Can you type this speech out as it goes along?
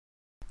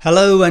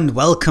Hello and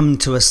welcome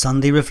to a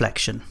Sunday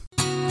Reflection.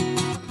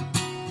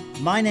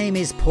 My name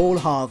is Paul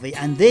Harvey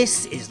and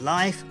this is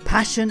Life,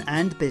 Passion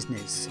and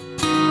Business.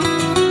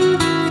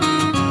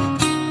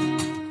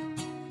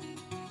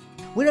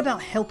 We're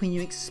about helping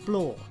you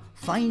explore,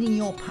 finding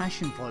your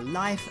passion for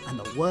life and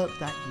the work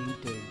that you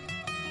do.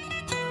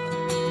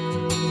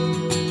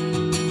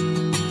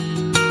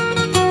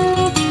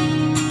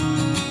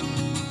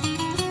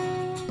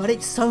 But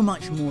it's so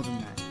much more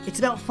than that. It's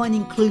about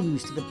finding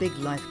clues to the big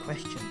life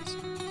questions.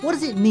 What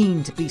does it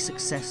mean to be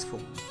successful?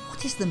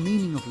 What is the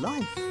meaning of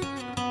life?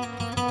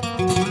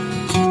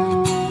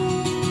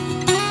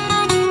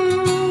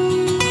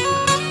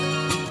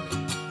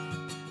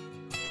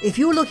 If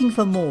you're looking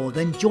for more,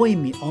 then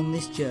join me on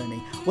this journey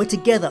where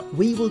together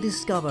we will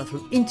discover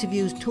through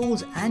interviews,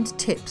 tools and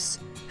tips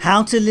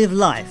how to live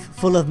life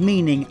full of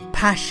meaning,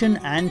 passion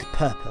and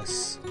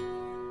purpose.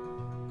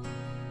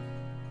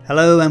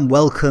 Hello and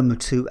welcome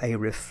to a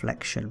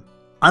reflection.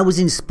 I was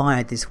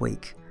inspired this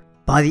week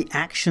by the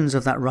actions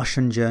of that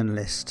Russian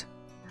journalist,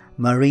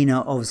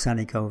 Marina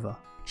Ovsyannikova.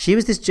 She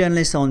was this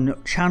journalist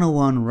on Channel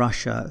 1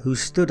 Russia who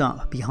stood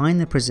up behind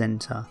the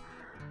presenter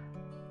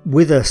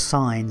with a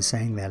sign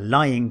saying they're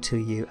lying to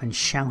you and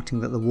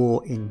shouting that the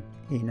war in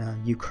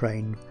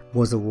Ukraine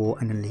was a war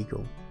and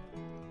illegal.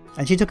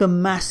 And she took a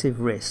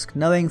massive risk,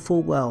 knowing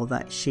full well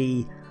that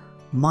she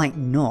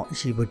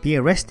would be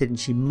arrested and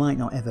she might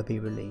not ever be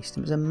released.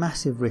 It was a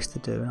massive risk to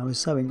do, and I was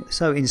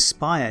so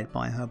inspired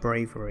by her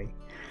bravery.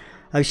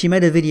 She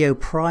made a video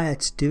prior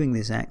to doing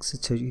this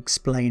act to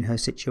explain her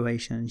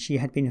situation. She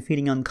had been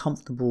feeling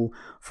uncomfortable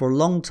for a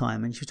long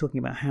time, and she was talking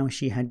about how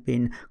she had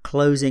been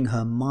closing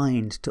her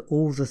mind to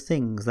all the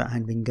things that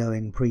had been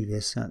going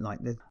previous, like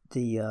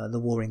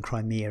the war in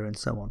Crimea and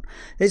so on.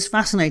 It's a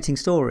fascinating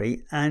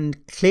story, and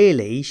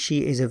clearly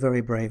she is a very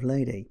brave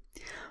lady.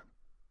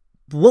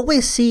 What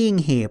we're seeing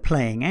here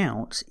playing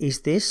out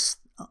is this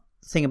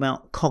thing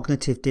about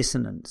cognitive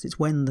dissonance. It's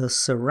when the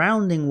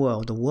surrounding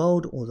world, the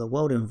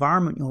world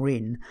environment you're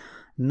in,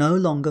 no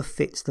longer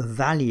fits the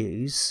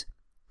values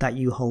that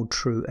you hold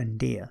true and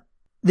dear.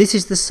 This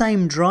is the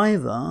same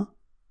driver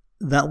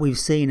that we've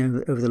seen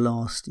over the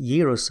last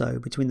year or so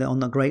on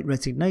the Great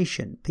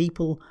Resignation.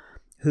 People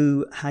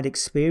who had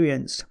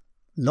experienced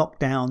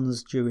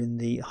lockdowns during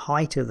the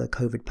height of the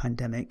COVID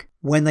pandemic,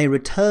 when they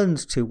returned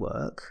to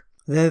work,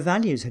 their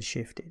values had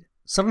shifted.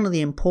 Suddenly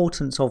the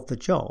importance of the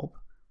job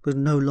was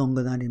no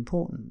longer that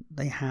important.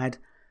 They had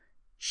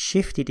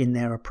shifted in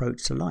their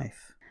approach to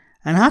life.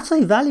 And I have to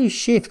say, value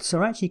shifts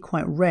are actually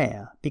quite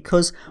rare,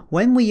 because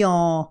when we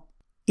are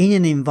in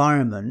an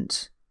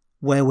environment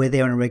where we're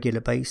there on a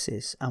regular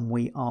basis and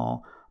we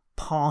are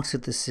part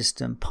of the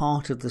system,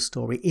 part of the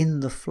story, in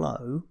the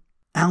flow,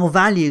 our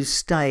values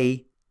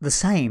stay the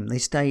same.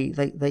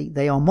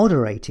 They are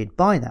moderated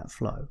by that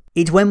flow.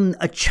 It's when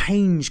a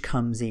change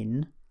comes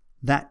in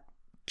that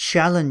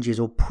challenges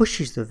or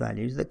pushes the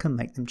values that can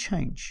make them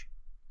change.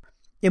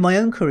 In my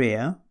own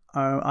career,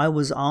 I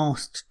was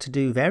asked to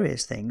do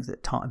various things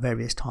at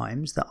various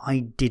times that I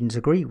didn't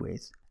agree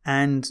with,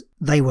 and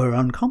they were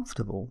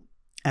uncomfortable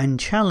and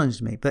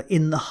challenged me. But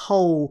in the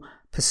whole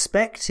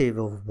perspective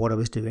of what I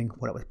was doing,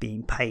 what I was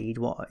being paid,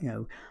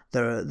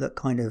 the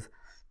kind of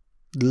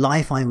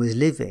life I was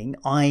living,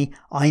 I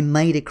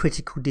made a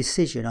critical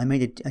decision. I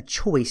made a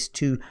choice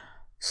to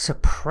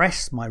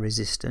suppress my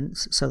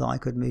resistance so that I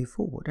could move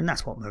forward. And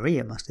that's what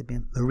Marina must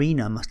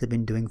have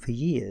been doing for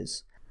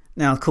years.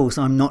 Now, of course,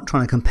 I'm not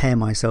trying to compare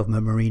myself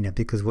with Marina,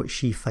 because what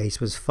she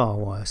faced was far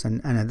worse.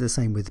 And the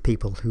same with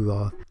people who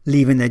are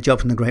leaving their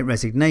jobs in the Great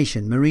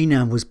Resignation.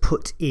 Marina was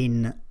put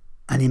in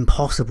an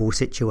impossible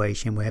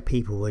situation where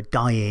people were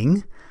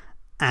dying,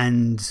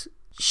 and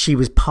she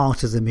was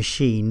part of the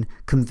machine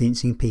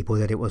convincing people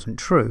that it wasn't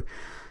true.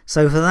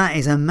 So for that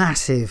is a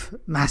massive,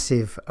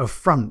 massive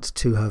affront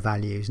to her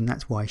values, and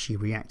that's why she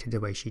reacted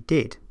the way she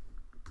did.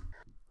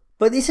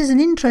 But this is an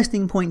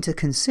interesting point to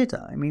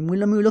consider. I mean,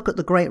 when we look at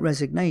the Great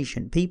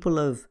Resignation,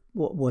 people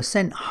were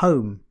sent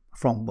home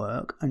from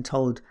work and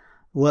told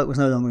work was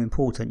no longer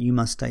important, you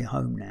must stay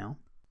home now.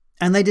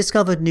 And they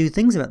discovered new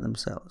things about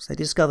themselves. They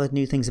discovered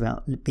new things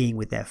about being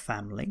with their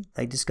family.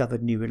 They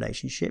discovered new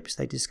relationships.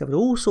 They discovered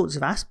all sorts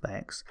of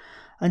aspects.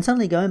 And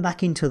suddenly going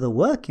back into the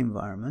work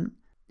environment,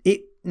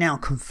 it now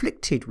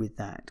conflicted with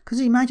that. Because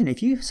imagine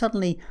if you've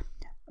suddenly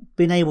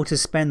been able to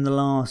spend the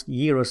last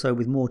year or so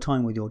with more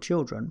time with your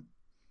children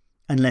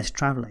and less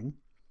travelling,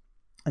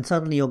 and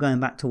suddenly you're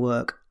going back to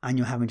work and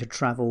you're having to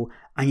travel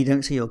and you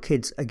don't see your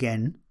kids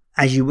again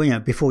as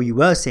before you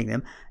were seeing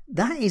them,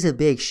 that is a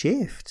big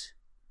shift.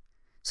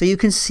 So you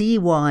can see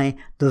why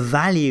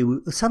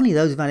suddenly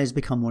those values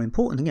become more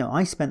important.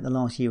 I spent the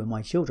last year with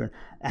my children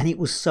and it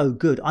was so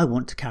good, I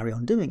want to carry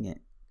on doing it.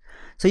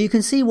 So you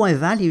can see why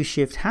value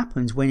shift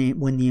happens when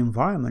the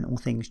environment or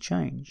things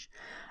change.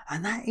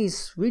 And that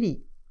is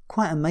really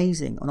quite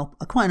amazing,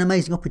 quite an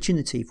amazing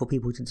opportunity for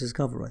people to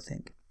discover, I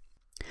think.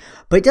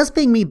 But it does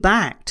bring me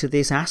back to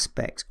this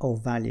aspect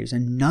of values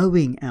and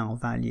knowing our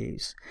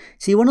values.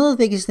 See, one of the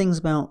biggest things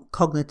about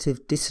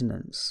cognitive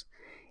dissonance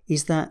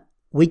is that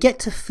we get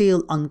to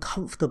feel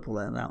uncomfortable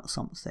about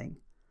something,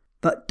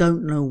 but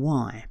don't know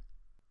why.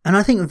 And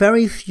I think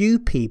very few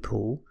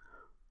people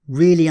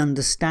really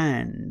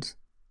understand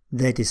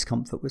their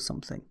discomfort with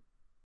something.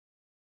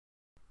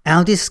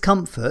 Our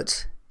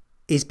discomfort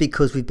is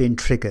because we've been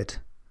triggered,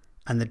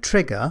 and the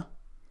trigger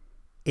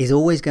is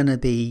always going to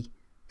be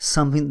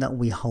something that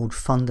we hold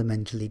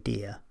fundamentally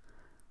dear,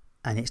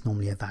 and it's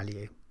normally a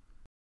value.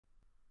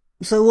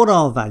 So what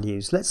are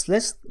values? Let's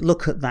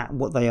look at that,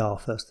 what they are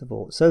first of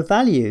all. So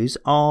values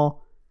are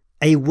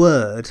a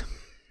word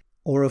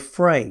or a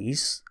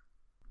phrase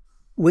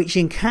which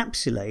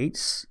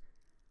encapsulates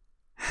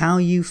how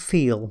you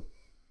feel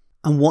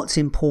and what's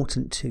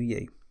important to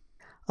you.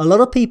 A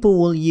lot of people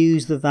will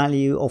use the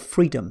value of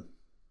freedom.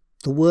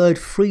 The word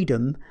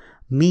freedom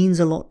means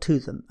a lot to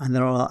them, and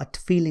there are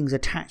feelings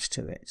attached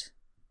to it.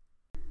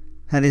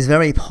 That is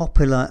very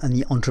popular in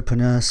the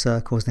entrepreneur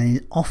circles, and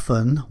is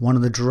often one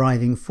of the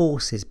driving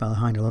forces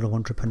behind a lot of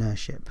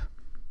entrepreneurship.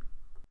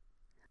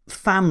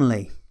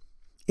 Family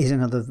is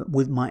another,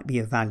 might be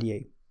a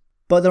value.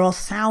 But there are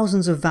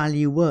thousands of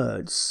value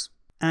words,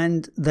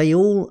 and they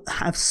all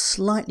have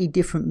slightly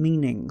different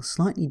meanings,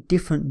 slightly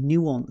different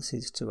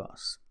nuances to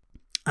us.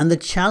 And the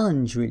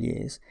challenge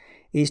really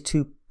is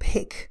to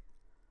pick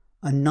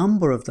a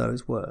number of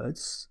those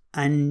words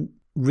and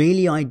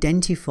really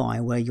identify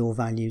where your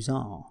values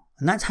are.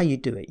 And that's how you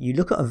do it. You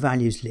look at a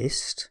values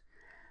list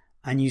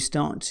and you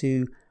start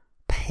to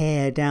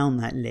pare down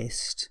that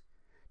list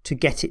to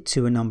get it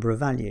to a number of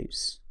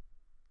values.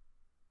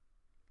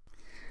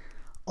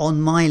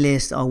 On my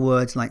list are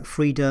words like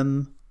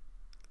freedom,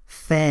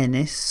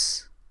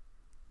 fairness,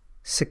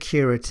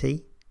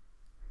 security,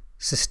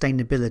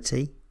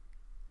 sustainability.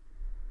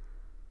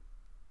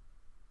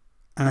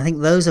 And I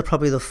think those are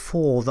probably the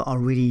four that are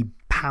really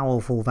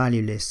powerful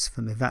value lists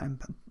for me.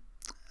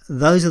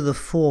 Those are the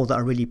four that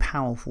are really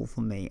powerful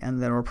for me,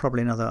 and there are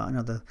probably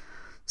another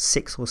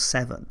 6 or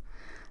 7.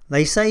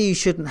 They say you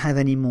shouldn't have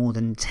any more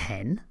than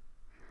 10,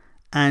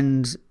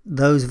 and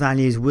those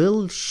values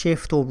will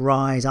shift or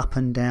rise up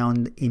and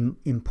down in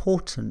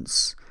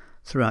importance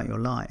throughout your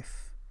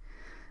life.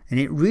 And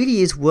it really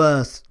is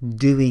worth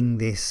doing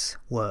this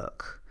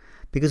work,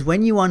 because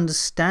when you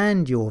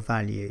understand your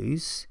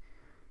values,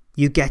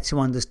 you get to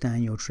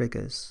understand your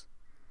triggers,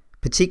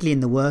 particularly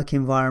in the work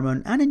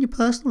environment and in your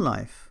personal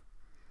life.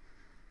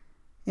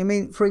 I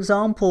mean, for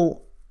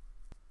example,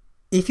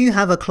 if you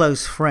have a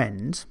close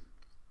friend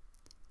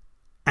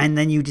and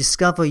then you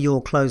discover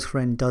your close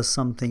friend does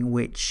something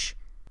which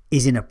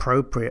is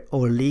inappropriate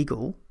or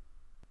illegal,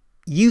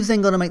 you've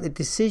then got to make the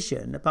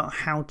decision about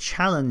how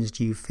challenged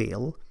you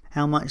feel,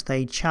 how much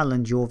they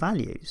challenge your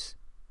values.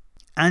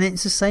 And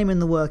it's the same in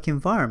the work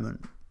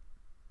environment.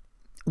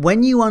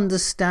 When you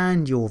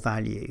understand your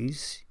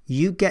values,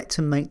 you get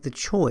to make the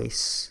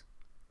choice.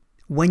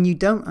 When you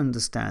don't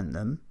understand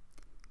them,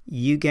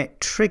 you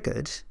get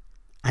triggered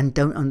and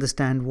don't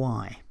understand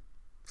why.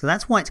 So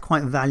that's why it's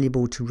quite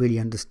valuable to really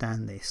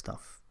understand this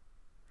stuff.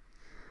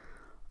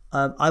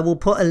 I will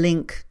put a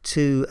link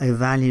to a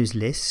values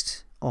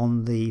list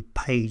on the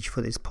page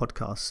for this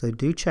podcast, so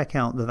do check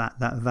out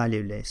that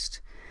value list.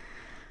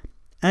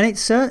 And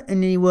it's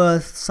certainly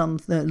worth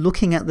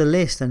looking at the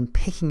list and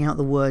picking out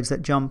the words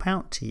that jump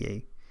out to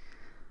you.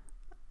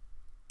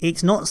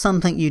 It's not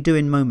something you do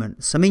in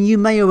moments. I mean, you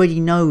may already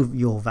know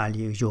your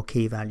values, your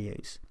key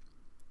values.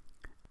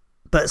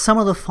 But some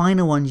of the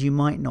finer ones you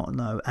might not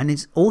know. And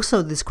it's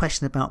also this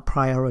question about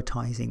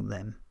prioritizing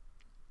them.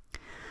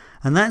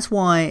 And that's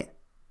why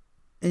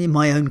in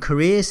my own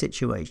career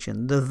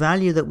situation, the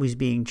value that was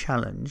being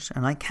challenged,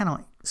 and I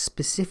cannot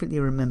specifically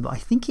remember, I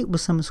think it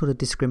was some sort of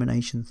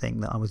discrimination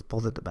thing that I was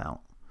bothered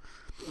about.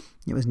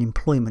 It was an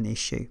employment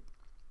issue.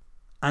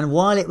 And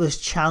while it was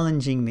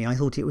challenging me, I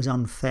thought it was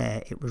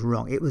unfair, it was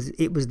wrong. It was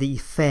the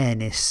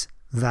fairness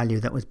value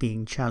that was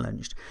being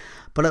challenged.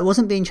 But it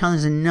wasn't being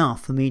challenged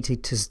enough for me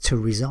to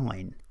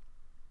resign.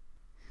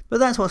 But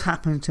that's what's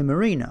happened to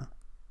Marina.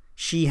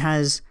 She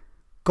has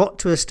got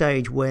to a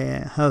stage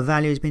where her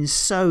value has been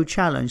so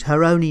challenged,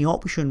 her only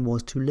option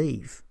was to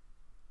leave.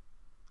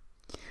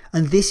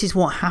 And this is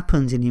what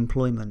happens in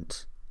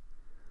employment.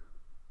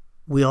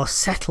 We are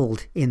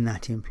settled in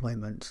that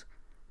employment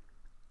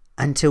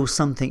until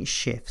something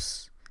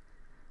shifts.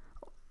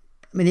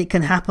 I mean, it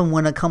can happen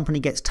when a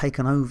company gets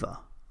taken over.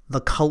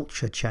 The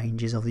culture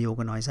changes of the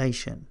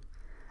organisation,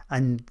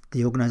 and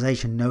the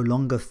organisation no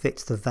longer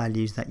fits the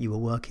values that you were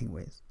working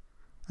with,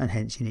 and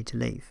hence you need to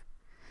leave.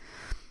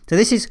 So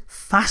this is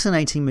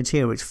fascinating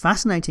material. It's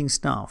fascinating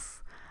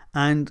stuff.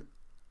 And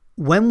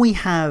when we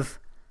have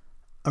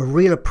a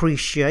real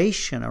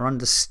appreciation or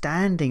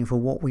understanding for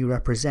what we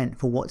represent,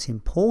 for what's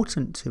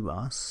important to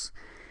us,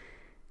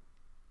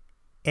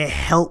 it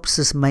helps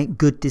us make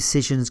good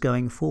decisions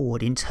going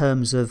forward in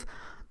terms of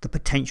the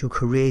potential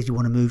careers you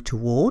want to move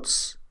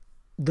towards,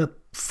 the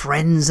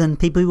friends and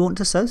people you want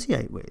to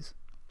associate with.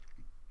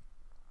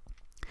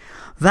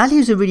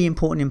 Values are really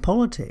important in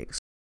politics.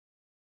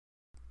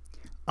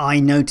 I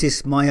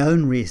notice my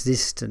own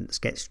resistance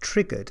gets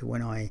triggered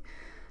when I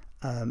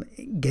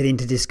get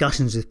into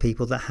discussions with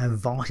people that have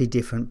vastly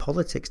different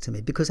politics to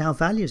me, because our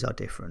values are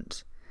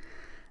different.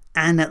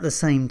 And at the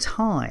same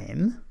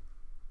time,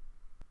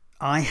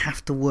 I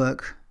have to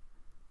work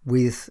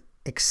with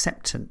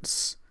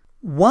acceptance.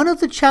 One of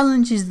the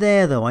challenges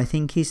there, though, I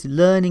think, is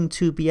learning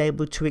to be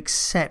able to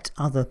accept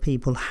other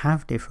people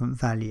have different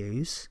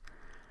values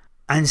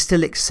and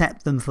still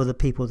accept them for the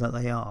people that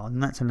they are.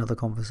 And that's another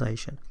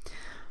conversation.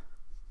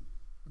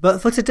 But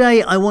for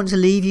today, I want to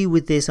leave you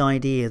with this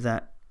idea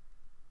that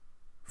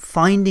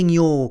finding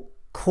your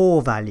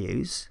core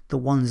values, the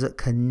ones that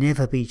can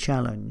never be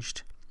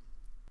challenged,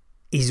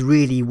 is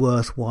really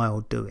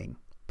worthwhile doing,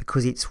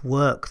 because it's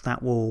work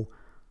that will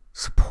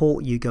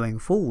support you going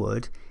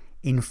forward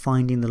in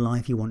finding the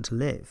life you want to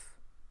live.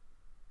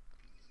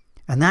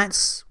 And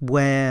that's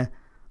where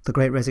the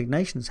Great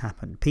Resignations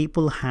happened.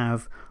 People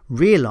have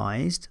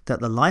realised that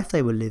the life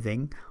they were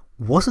living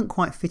wasn't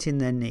quite fitting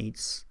their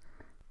needs,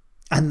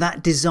 and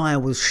that desire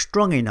was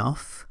strong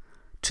enough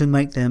to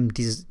make them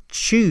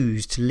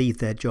choose to leave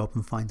their job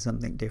and find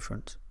something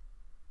different.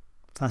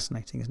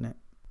 Fascinating, isn't it?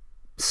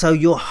 So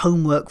your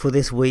homework for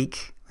this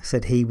week,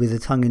 said he with a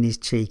tongue in his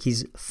cheek,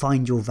 is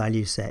find your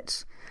value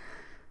sets.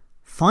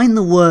 Find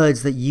the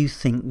words that you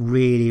think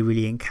really,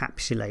 really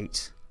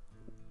encapsulate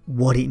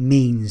what it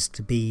means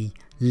to be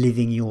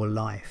living your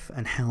life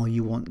and how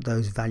you want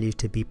those values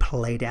to be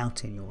played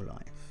out in your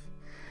life.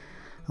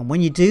 And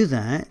when you do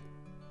that,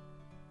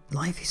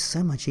 life is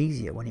so much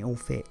easier when it all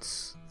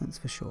fits, that's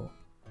for sure.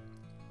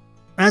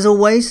 As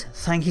always,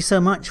 thank you so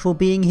much for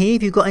being here.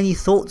 If you've got any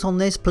thoughts on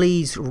this,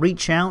 please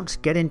reach out,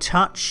 get in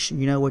touch.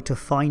 You know where to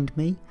find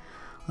me.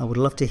 I would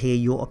love to hear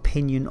your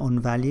opinion on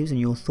values and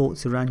your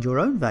thoughts around your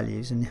own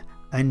values,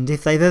 and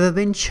if they've ever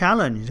been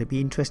challenged. It'd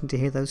be interesting to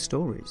hear those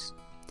stories.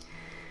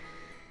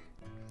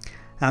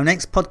 Our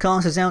next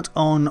podcast is out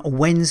on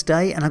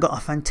Wednesday, and I got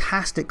a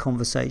fantastic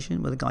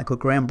conversation with a guy called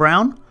Graham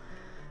Brown.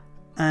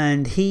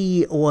 And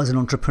he was an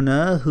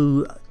entrepreneur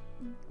who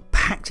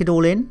packed it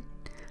all in,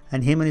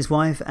 and him and his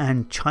wife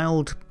and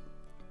child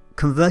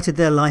converted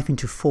their life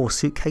into 4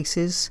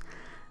 suitcases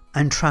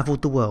and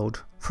travelled the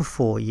world for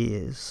 4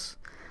 years.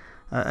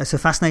 It's a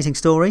fascinating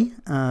story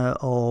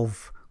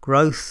of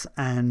growth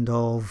and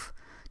of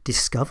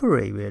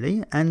discovery,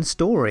 really, and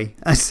story,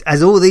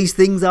 as all these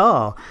things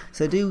are.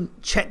 So do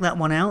check that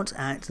one out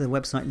at the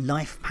website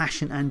Life,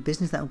 Passion and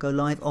Business. That will go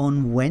live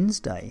on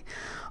Wednesday.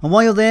 And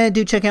while you're there,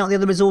 do check out the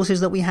other resources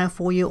that we have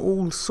for you,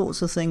 all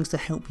sorts of things to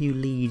help you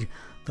lead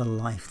the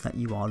life that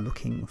you are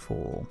looking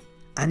for.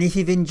 And if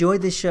you've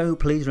enjoyed this show,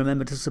 please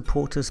remember to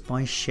support us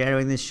by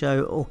sharing this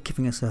show or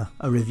giving us a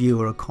review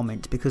or a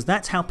comment, because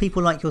that's how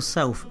people like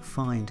yourself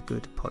find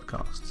good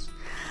podcasts.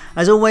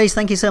 As always,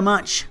 thank you so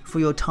much for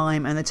your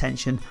time and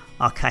attention.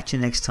 I'll catch you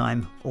next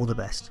time. All the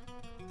best.